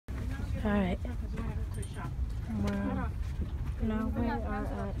Alright. Well, now we are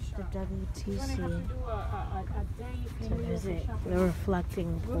at the WTC to visit the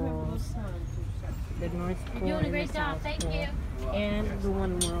reflecting pools, the North Pole and the South Pole, and the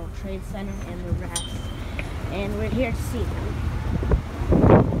One World Trade Center and the rest. And we're here to see them.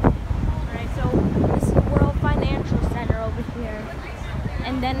 Alright, so this is the World Financial Center over here.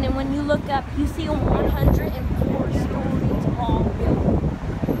 And then when you look up, you see a 104 story tall building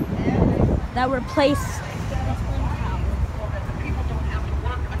that were placed. People don't have to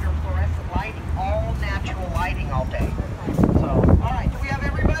work under fluorescent lighting, all natural lighting all day. So, all right, do we have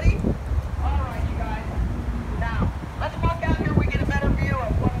everybody? All right, you guys. Now, let's walk out here. We get a better view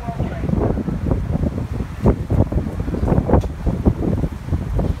of One World Trade.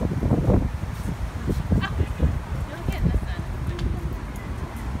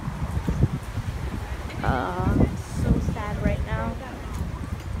 So sad right now.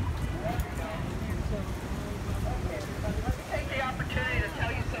 Let's take the opportunity to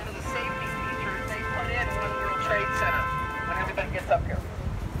tell you some of the safety features they put in One World Trade Center when everybody gets up here.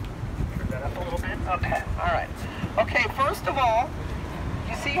 Turn that up a little bit. Okay, all right. Okay, first of all,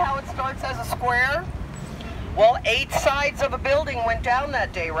 you see how it starts as a square? Well, 8 sides of a building went down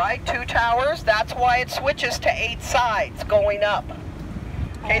that day, right? 2 towers. That's why it switches to 8 sides going up.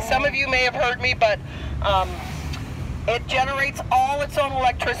 Okay, some of you may have heard me, but it generates all its own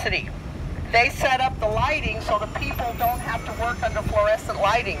electricity. They set up the lighting so the people don't have to work under fluorescent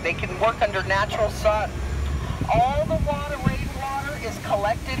lighting. They can work under natural sun. All the water, rainwater, is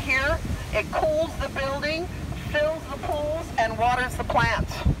collected here. It cools the building, fills the pools, and waters the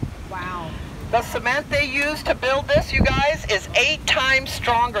plants. Wow. The cement they use to build this, you guys, is 8 times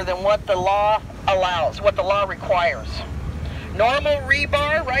stronger than what the law allows, what the law requires. Normal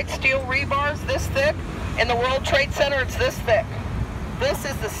rebar, right, steel rebar is this thick. In the World Trade Center, it's this thick. This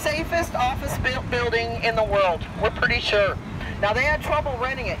is the safest office building in the world. We're pretty sure. Now, they had trouble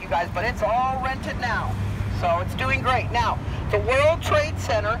renting it, you guys, but it's all rented now. So it's doing great. Now, the World Trade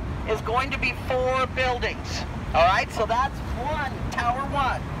Center is going to be 4 buildings. All right, so that's Tower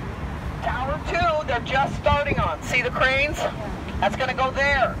 1. Tower 2, they're just starting on. See the cranes? That's going to go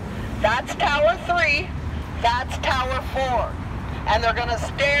there. That's Tower 3. That's Tower 4. And they're going to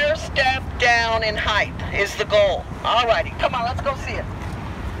step down in height is the goal. All righty, come on, let's go see it.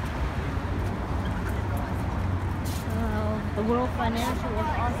 The World Financial was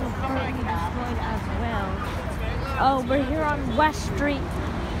also partly destroyed as well. Oh, we're here on West Street.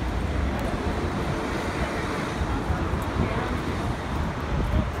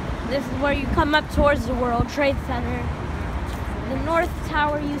 This is where you come up towards the World Trade Center. The North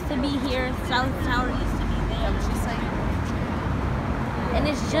Tower used to be here, South Tower used to be there. And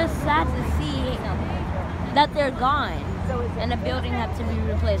it's just sad to see that they're gone and a building had to be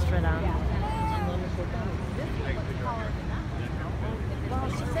replaced for them.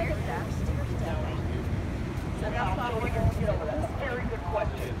 Very good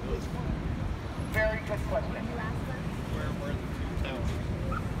question. Very good question.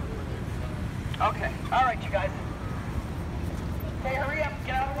 Okay, all right, you guys. Okay, hurry up,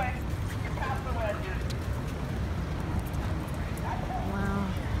 get out of the way. You're past the ledge. Wow.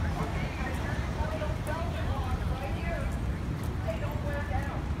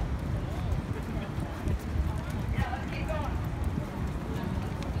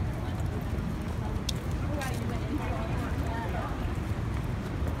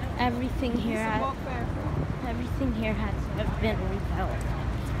 Everything here had to have been rebuilt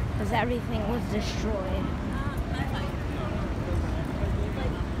because everything was destroyed.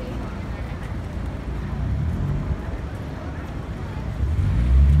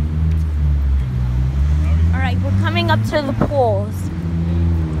 Alright, we're coming up to the pools.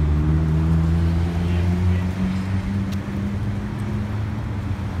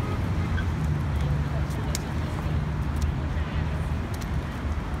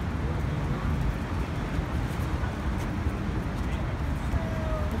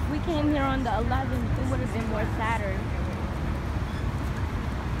 If we came here on the 11th, it would have been more Saturn.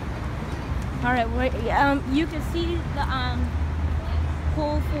 Alright, you can see the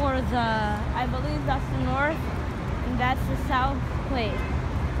pool for the, I believe that's the north, and that's the south. Wait.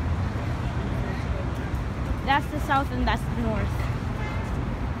 That's the south and that's the north.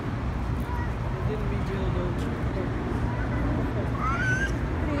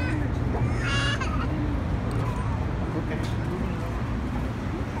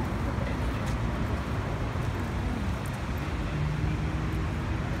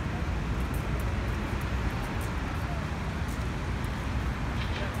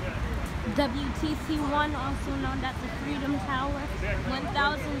 WTC-1, also known as the Freedom Tower,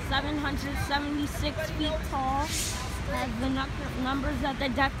 1,776 feet tall, has the numbers that the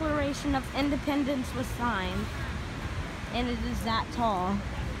Declaration of Independence was signed, and it is that tall.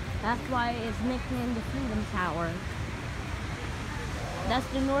 That's why it's nicknamed the Freedom Tower. That's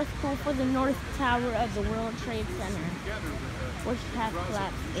the North Pole for the North Tower of the World Trade Center, which had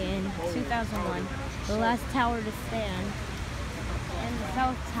collapsed in 2001, the last tower to stand. And the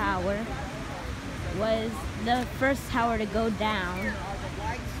South Tower was the first tower to go down,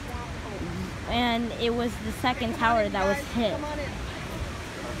 and it was the second tower that was hit.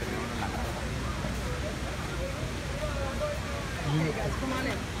 Hey guys, come on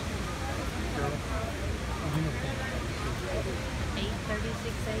in.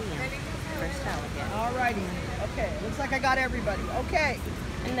 8:36 a.m. First tower hit. Alrighty. Okay, looks like I got everybody. Okay.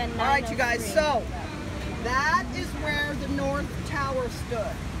 And then all right, you guys. So that is where the North Tower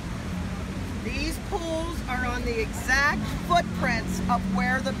stood. These pools are on the exact footprints of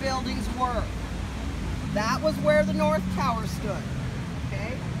where the buildings were. That was where the North Tower stood.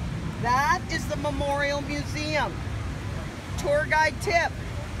 Okay. That is the Memorial Museum. Tour guide tip: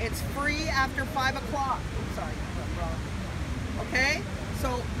 it's free after 5 o'clock. I'm sorry. Okay,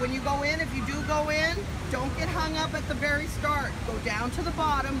 so when you go in, if you do go in, don't get hung up at the very start. Go down to the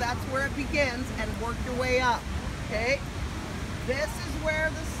bottom, that's where it begins, and work your way up. Okay, this is where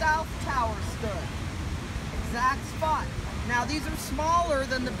the South Tower stood. Exact spot. Now these are smaller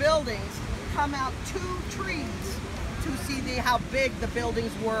than the buildings. Come out 2 trees to see how big the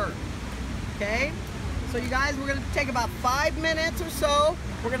buildings were. Okay, so you guys, we're going to take about 5 minutes or so.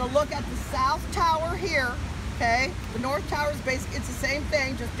 We're going to look at the South Tower here. Okay, the North Tower is basically, it's the same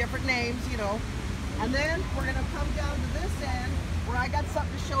thing, just different names, you know. And then we're gonna come down to this end where I got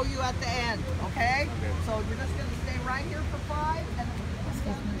something to show you at the end, okay? So you're just gonna stay right here for 5, and then we're gonna come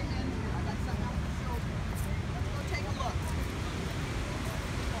down to the end here. I got something else to show you. Let's go take a look.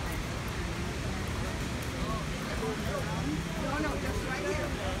 No, just right here.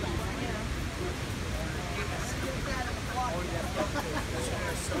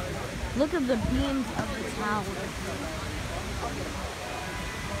 Look at the beams of the tower.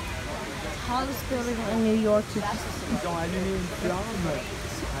 Tallest building in New York. Ils ont allumé une flamme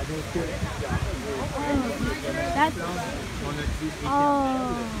avec That's, on a dit oh. en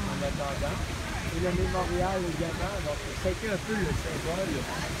attendant. Et le mémorial également, donc c'est un peu le symbole du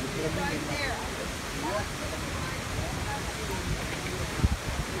premier mémorial.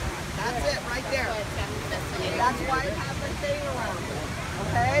 That's it right there. That's why it has a thing around it.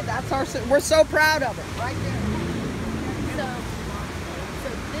 Okay, that's our, we're so proud of it, right there. So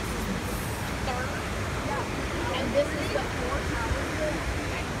this is the third, and this is the fourth tower.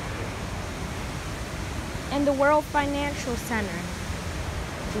 And the World Financial Center.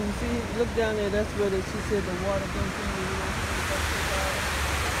 So you see, look down there, that's where she said the water comes in.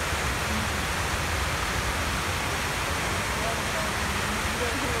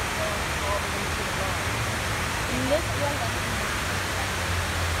 And this one.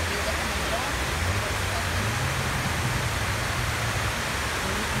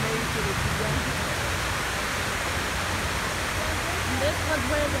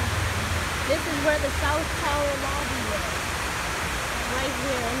 This is where the South Tower lobby was. Right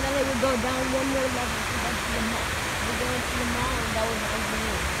here. And then it would go down one more level to get to the mall. We go into the mall and that was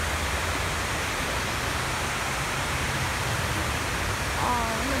underneath. Oh,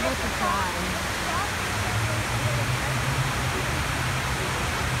 I'm about to cry.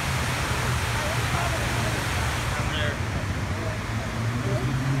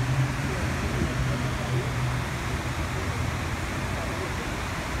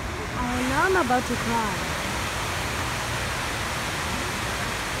 I'm about to cry.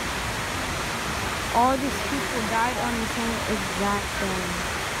 All these people died on the same exact thing.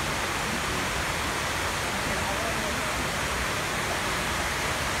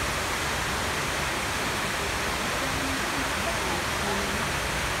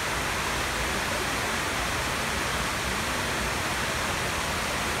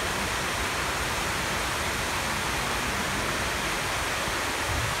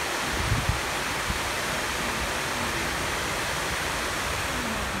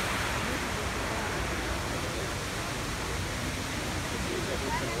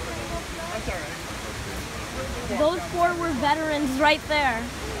 Those 4 were veterans right there.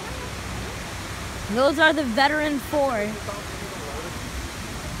 Those are the veteran 4.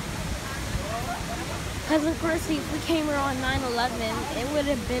 Because of course, if we came here on 9/11, it would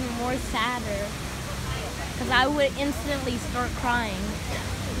have been more sadder. Because I would instantly start crying.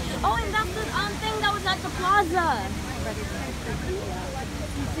 Oh, and that's the thing that was at the plaza.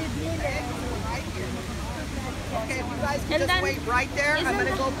 Okay, if you guys can just wait right there, I'm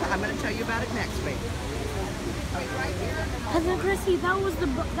gonna tell you about it next week. Wait right here. Cousin Chrissy,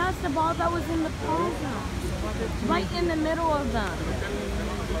 that's the ball that was in the plaza. Right in the middle of them.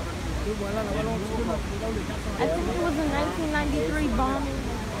 I think it was a 1993 bombing.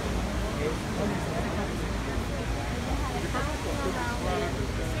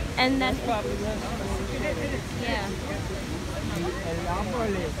 And then, yeah. El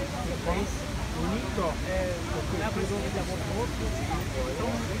árbol es bonito porque la persona la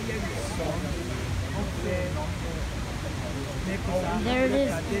There it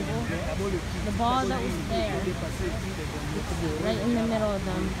is. The ball that was there, right in the middle of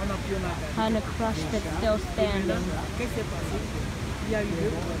them, kind of crushed but still standing.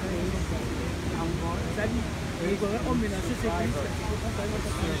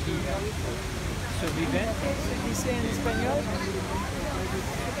 Superviviente, dice en español.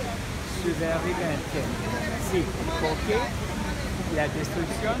 Superviviente. Sí, porque la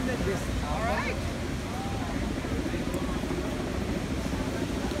destrucción de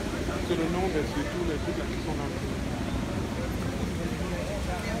C'est le nom de tous les trucs qui sont dans le film.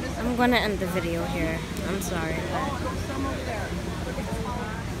 I'm gonna end the video here. I'm sorry, but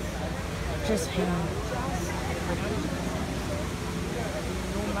just hang on.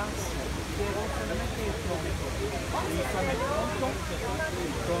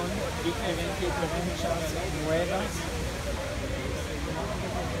 con diferentes ranchas nuevas.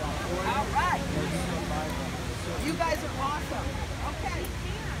 All right. You guys are awesome. Okay.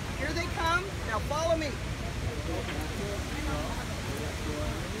 Here they come. Now follow me.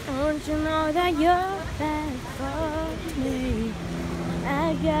 Don't you know that you're bad for me?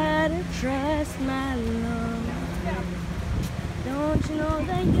 I gotta trust my love. Don't you know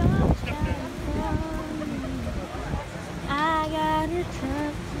that you're bad for me? I gotta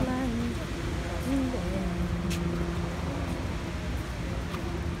trust my love.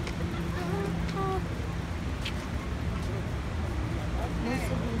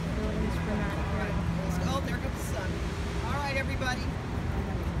 Oh, there goes the sun. All right, everybody.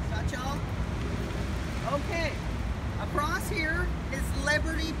 Got y'all? Okay. Across here is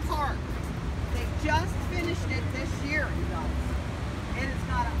Liberty Park. They just finished it this year, you guys.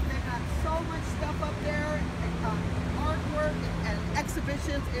 They've got so much stuff up there, artwork and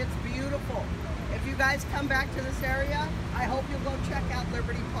exhibitions. It's beautiful. If you guys come back to this area, I hope you'll go check out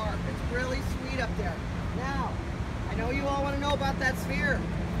Liberty Park. It's really sweet up there. Now, I know you all want to know about that sphere.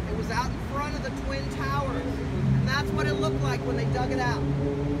 It was out in front of the Twin Towers, and that's what it looked like when they dug it out.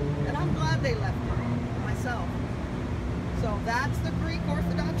 And I'm glad they left it, myself. So that's the Greek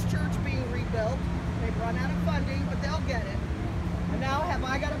Orthodox Church being rebuilt. They've run out of funding, but they'll get it. And now have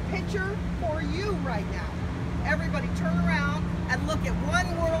I got a picture for you right now. Everybody turn around and look at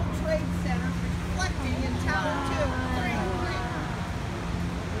One World Trade Center reflecting in Tower 2.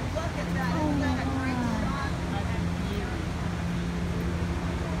 Look at that. Isn't that a great shot?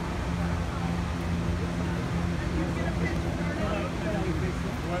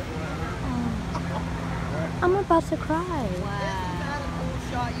 I'm about to cry. Wow. Isn't that a cool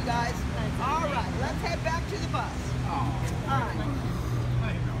shot, you guys? All right, let's head back to the bus. All right.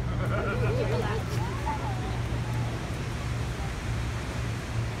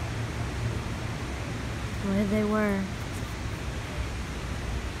 Where they were.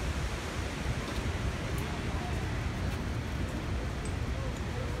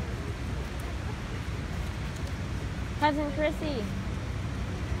 Cousin Chrissy.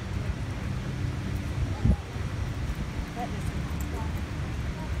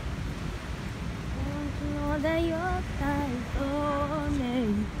 Don't you know that you're fine for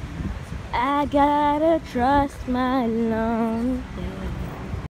me? I gotta trust my love.